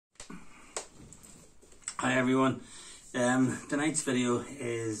Hi everyone. Tonight's video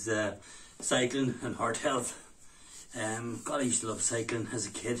is cycling and heart health. God, I used to love cycling as a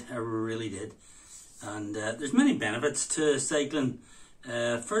kid. I really did. And there's many benefits to cycling.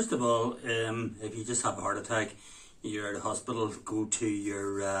 First of all, if you just have a heart attack, you're at a hospital, go to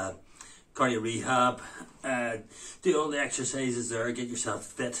your cardio rehab, do all the exercises there, get yourself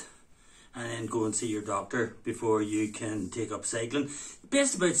fit, and then go and see your doctor before you can take up cycling. The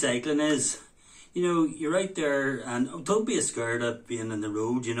best about cycling is, you know, you're out there and don't be scared of being on the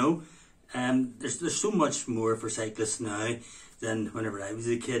road, you know. There's so much more for cyclists now than whenever I was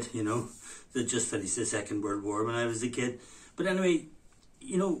a kid, you know. They just finished the Second World War when I was a kid. But anyway,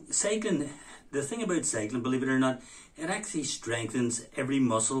 you know, cycling, the thing about cycling, believe it or not, it actually strengthens every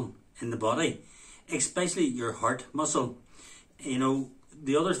muscle in the body, especially your heart muscle. You know,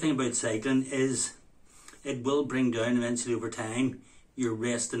 the other thing about cycling is it will bring down eventually over time your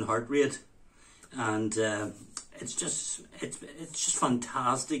resting heart rate. And it's just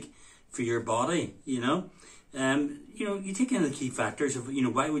fantastic for your body, you know. You take in the key factors of, you know,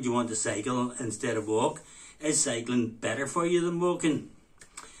 why would you want to cycle instead of walk? Is cycling better for you than walking?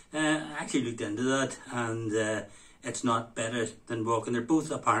 I actually looked into that, and it's not better than walking. They're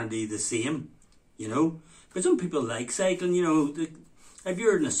both apparently the same, you know. But some people like cycling, you know. If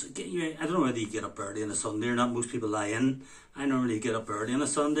you're in I don't know whether you get up early on a Sunday or not. Most people lie in. I normally get up early on a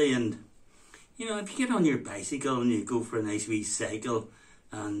Sunday, and you know, if you get on your bicycle and you go for a nice wee cycle,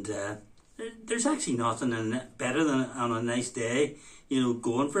 and there's actually nothing better than on a nice day, you know,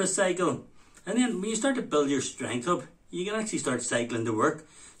 going for a cycle. And then when you start to build your strength up, you can actually start cycling to work.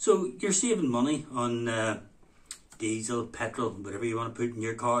 So you're saving money on diesel, petrol, whatever you want to put in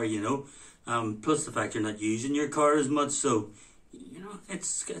your car, you know. Plus the fact you're not using your car as much, so you know,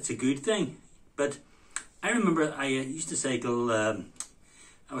 it's a good thing. But I remember I used to cycle.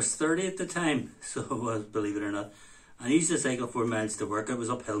 I was 30 at the time, so I was, believe it or not. I used to cycle 4 miles to work. I was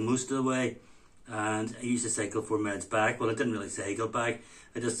uphill most of the way, and I used to cycle 4 miles back. Well, I didn't really cycle back.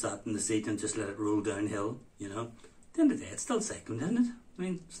 I just sat in the seat and just let it roll downhill, you know. At the end of the day, it's still cycling, isn't it? I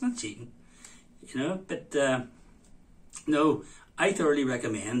mean, it's not cheating, you know. But no, I thoroughly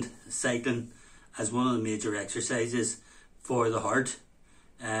recommend cycling as one of the major exercises for the heart.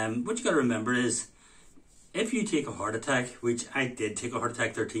 What you got to remember is, if you take a heart attack, which I did take a heart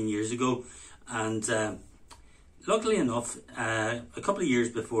attack 13 years ago, and luckily enough, a couple of years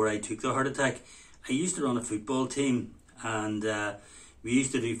before I took the heart attack, I used to run a football team, and we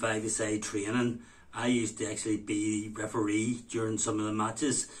used to do 5-a-side training. I used to actually be referee during some of the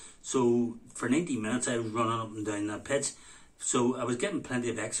matches, so for 90 minutes I was running up and down that pitch, so I was getting plenty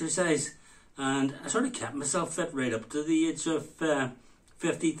of exercise, and I sort of kept myself fit right up to the age of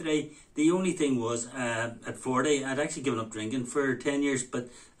 53. The only thing was, at 40, I'd actually given up drinking for 10 years, but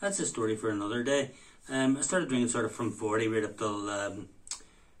that's a story for another day. I started drinking sort of from 40 right up till I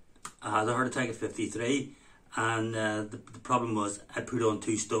had a heart attack at 53, and the problem was I put on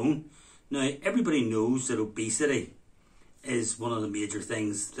 2 stone. Now, everybody knows that obesity is one of the major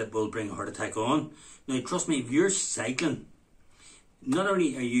things that will bring a heart attack on. Now, trust me, if you're cycling, not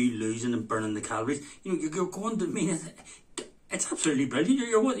only are you losing and burning the calories, you know, you're going to, I mean, it's absolutely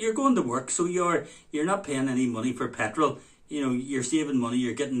brilliant. You're going to work, so you're not paying any money for petrol. You know, you're saving money.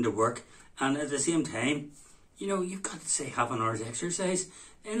 You're getting to work, and at the same time, you know, you've got to say half an hour's exercise.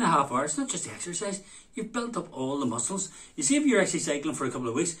 In a half hour, it's not just exercise. You've built up all the muscles. You see, if you're actually cycling for a couple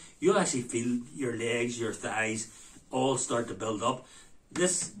of weeks, you'll actually feel your legs, your thighs, all start to build up.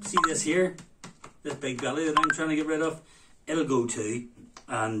 See this here, this big belly that I'm trying to get rid of, it'll go too,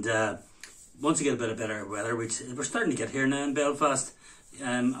 and once you get a bit of better weather, which we're starting to get here now in Belfast,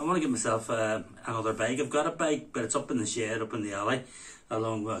 I want to get myself another bike. I've got a bike, but it's up in the shed, up in the alley,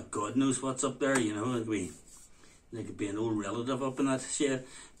 along with God knows what's up there, you know. There could be an old relative up in that shed.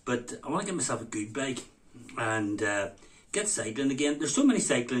 But I want to get myself a good bike and get cycling again. There's so many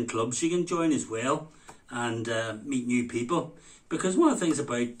cycling clubs you can join as well, and meet new people. Because one of the things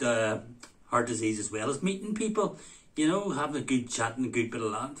about heart disease as well is meeting people, you know, having a good chat and a good bit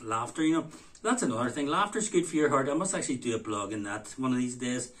of laughter, you know. That's another thing. Laughter's good for your heart. I must actually do a blog in that one of these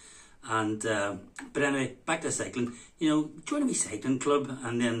days. And but anyway, back to cycling. You know, join a wee cycling club,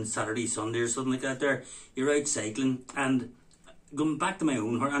 and then Saturday, Sunday or something like that there, you're out cycling. And going back to my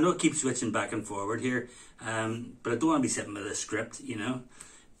own heart, I know I keep switching back and forward here, but I don't want to be sitting with a script, you know.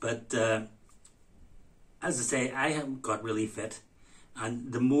 But as I say, I have got really fit,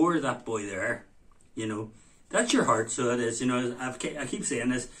 and the more that boy there, you know, that's your heart. So it is, you know. I keep saying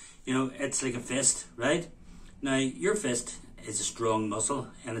this, you know, it's like a fist, right? Now, your fist is a strong muscle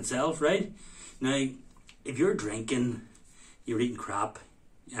in itself, right? Now, if you're drinking, you're eating crap,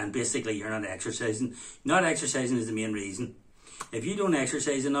 and basically you're not exercising. Not exercising is the main reason. If you don't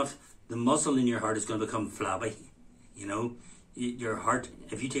exercise enough, the muscle in your heart is going to become flabby. You know, your heart,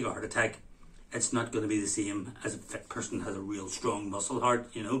 if you take a heart attack, it's not going to be the same as a fit person has a real strong muscle heart,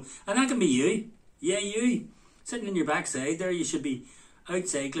 you know. And that can be you. Yeah, you. Sitting in your backside there, you should be out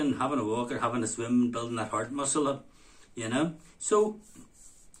cycling, having a walk or having a swim, building that heart muscle up, you know. So,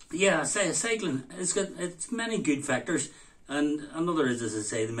 yeah, cycling, it's many good factors. And another is, as I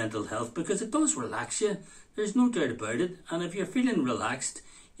say, the mental health, because it does relax you. There's no doubt about it. And if you're feeling relaxed,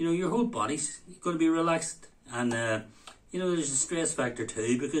 you know, your whole body's going to be relaxed. And, you know, there's a stress factor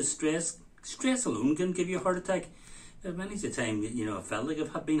too, because stress alone can give you a heart attack. Many's the time, you know, I felt like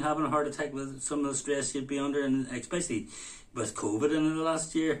I've been having a heart attack with some of the stress you'd be under, and especially with COVID in the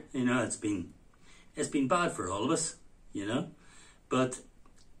last year. You know, it's been bad for all of us, you know. But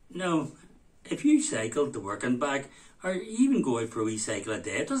no, if you cycle to work and back, or even go out for a wee cycle a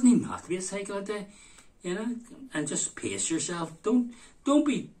day, it doesn't even have to be a cycle a day, you know, and just pace yourself. Don't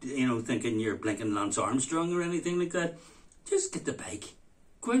be, you know, thinking you're blinking Lance Armstrong or anything like that. Just get the bike,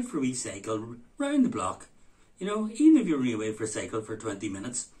 go out for a wee cycle round the block. You know, even if you're only away for a cycle for 20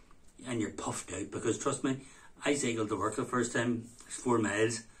 minutes and you're puffed out, because trust me, I cycled to work the first time, 4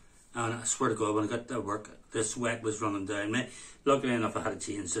 miles, and I swear to God, when I got to work, the sweat was running down me. Luckily enough, I had to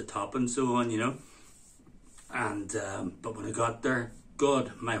change the top and so on, you know. And but when I got there,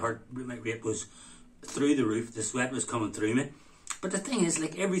 God, my heart rate was through the roof. The sweat was coming through me. But the thing is,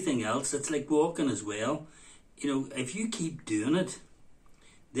 like everything else, it's like walking as well. You know, if you keep doing it,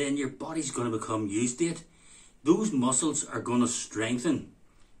 then your body's going to become used to it. Those muscles are going to strengthen,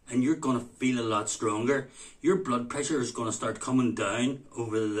 and you're going to feel a lot stronger. Your blood pressure is going to start coming down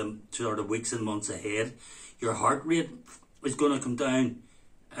over the sort of weeks and months ahead. Your heart rate is going to come down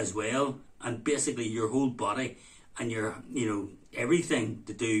as well, and basically your whole body and your, you know, everything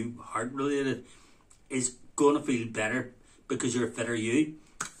to do heart related is going to feel better because you're a fitter you.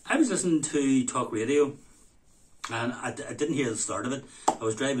 I was listening to talk radio, and I didn't hear the start of it. I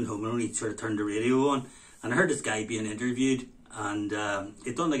was driving home and only sort of turned the radio on, and I heard this guy being interviewed, and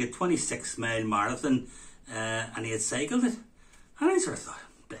he'd done like a 26-mile marathon, and he had cycled it. And I sort of thought,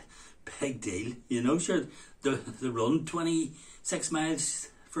 big deal, you know, sure, the run 26 miles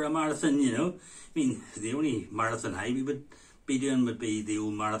for a marathon, you know. I mean, the only marathon I would be doing would be the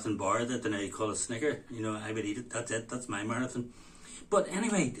old marathon bar that they now call a Snicker. You know, I would eat it, that's it, that's my marathon. But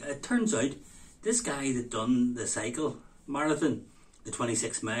anyway, it turns out, this guy that done the cycle marathon, the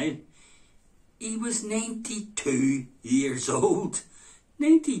 26 mile, he was 92 years old.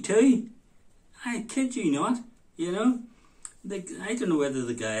 92. I kid you not, you know. I don't know whether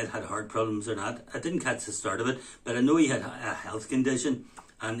the guy had heart problems or not. I didn't catch the start of it, but I know he had a health condition,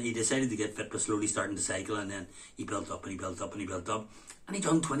 and he decided to get fit by slowly starting to cycle, and then he built up and he built up and he built up, and he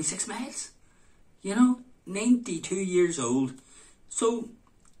done 26 miles. You know, 92 years old. So,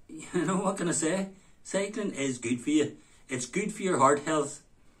 you know, what can I say? Cycling is good for you. It's good for your heart health.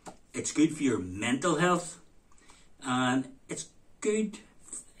 It's good for your mental health, and it's good.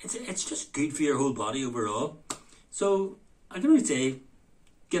 It's just good for your whole body overall. So I'm going to say,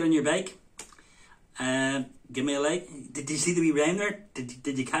 get on your bike. Give me a like. Did you see the wee rhyme there?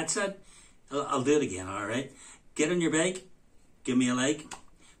 Did you catch that? I'll do it again. All right. Get on your bike. Give me a like.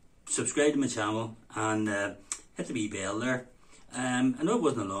 Subscribe to my channel and hit the wee bell there. I know it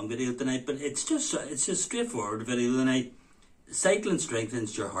wasn't a long video tonight, but it's just straightforward video tonight. Cycling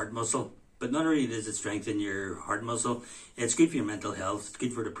strengthens your heart muscle, but not only does it strengthen your heart muscle, it's good for your mental health, it's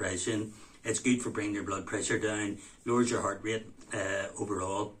good for depression, it's good for bringing your blood pressure down, lowers your heart rate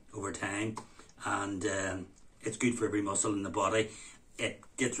overall over time, and it's good for every muscle in the body. It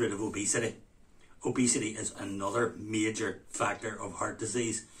gets rid of obesity. Obesity is another major factor of heart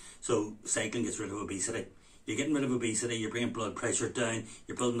disease, so cycling gets rid of obesity. You're getting rid of obesity, you're bringing blood pressure down,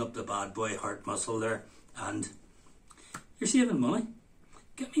 you're building up the bad boy heart muscle there, and you're saving money.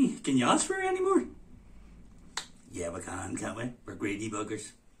 Can you ask for any more? Yeah, we can, can't we? We're greedy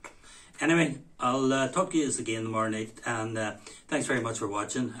buggers. Anyway, I'll talk to you again tomorrow night, and thanks very much for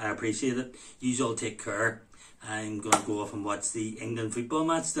watching. I appreciate it. You all take care. I'm going to go off and watch the England football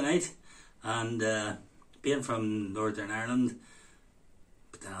match tonight, and being from Northern Ireland,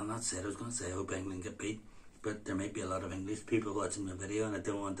 but then I'll not say it. I was going to say I hope England get beat, but there might be a lot of English people watching my video, and I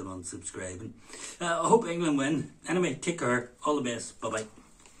don't want them unsubscribing. I hope England win. Anyway, take care. All the best. Bye-bye.